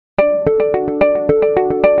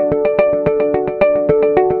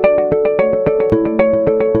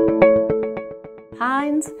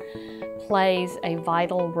plays a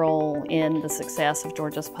vital role in the success of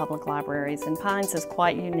Georgia's public libraries, and PINES is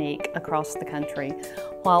quite unique across the country.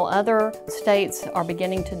 While other states are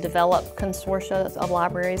beginning to develop consortia of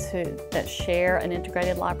libraries that share an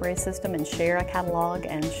integrated library system and share a catalog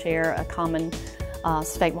and share a common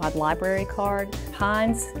statewide library card,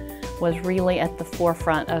 PINES was really at the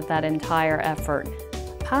forefront of that entire effort.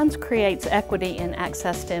 PINES creates equity in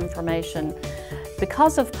access to information.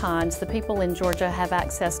 Because of PINES, the people in Georgia have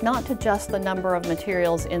access not to just the number of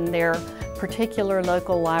materials in their particular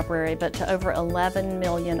local library, but to over 11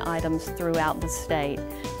 million items throughout the state.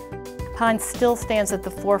 PINES still stands at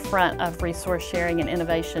the forefront of resource sharing and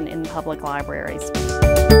innovation in public libraries.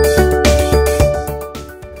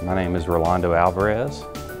 My name is Rolando Alvarez.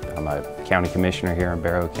 I'm a county commissioner here in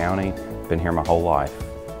Barrow County. Been here my whole life.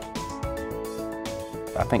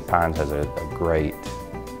 I think PINES has a great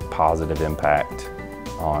positive impact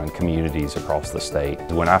on communities across the state.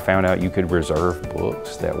 When I found out you could reserve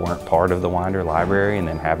books that weren't part of the Winder Library and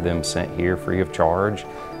then have them sent here free of charge,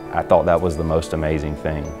 I thought that was the most amazing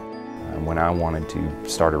thing. When I wanted to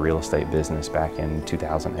start a real estate business back in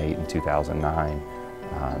 2008 and 2009,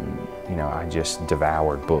 I just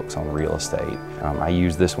devoured books on real estate. I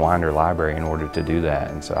used this Winder Library in order to do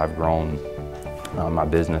that, and so I've grown my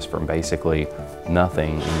business from basically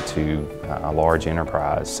nothing into a large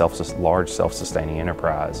enterprise, large self-sustaining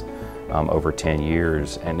enterprise over 10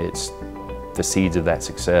 years, and the seeds of that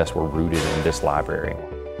success were rooted in this library.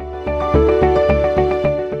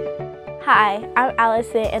 Hi, I'm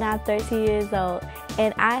Allison and I'm 13 years old,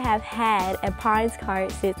 and I have had a PINES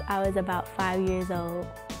card since I was about 5 years old.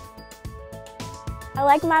 I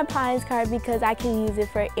like my PINES card because I can use it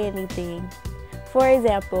for anything. For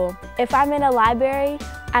example, if I'm in a library,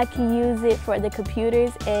 I can use it for the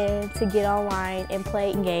computers and to get online and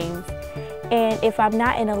play games. And if I'm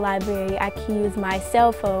not in a library, I can use my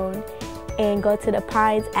cell phone and go to the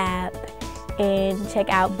PINES app and check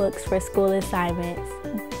out books for school assignments.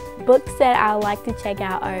 Books that I like to check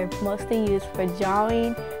out are mostly used for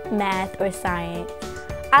drawing, math, or science.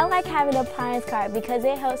 I like having a PINES card because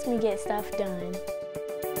it helps me get stuff done.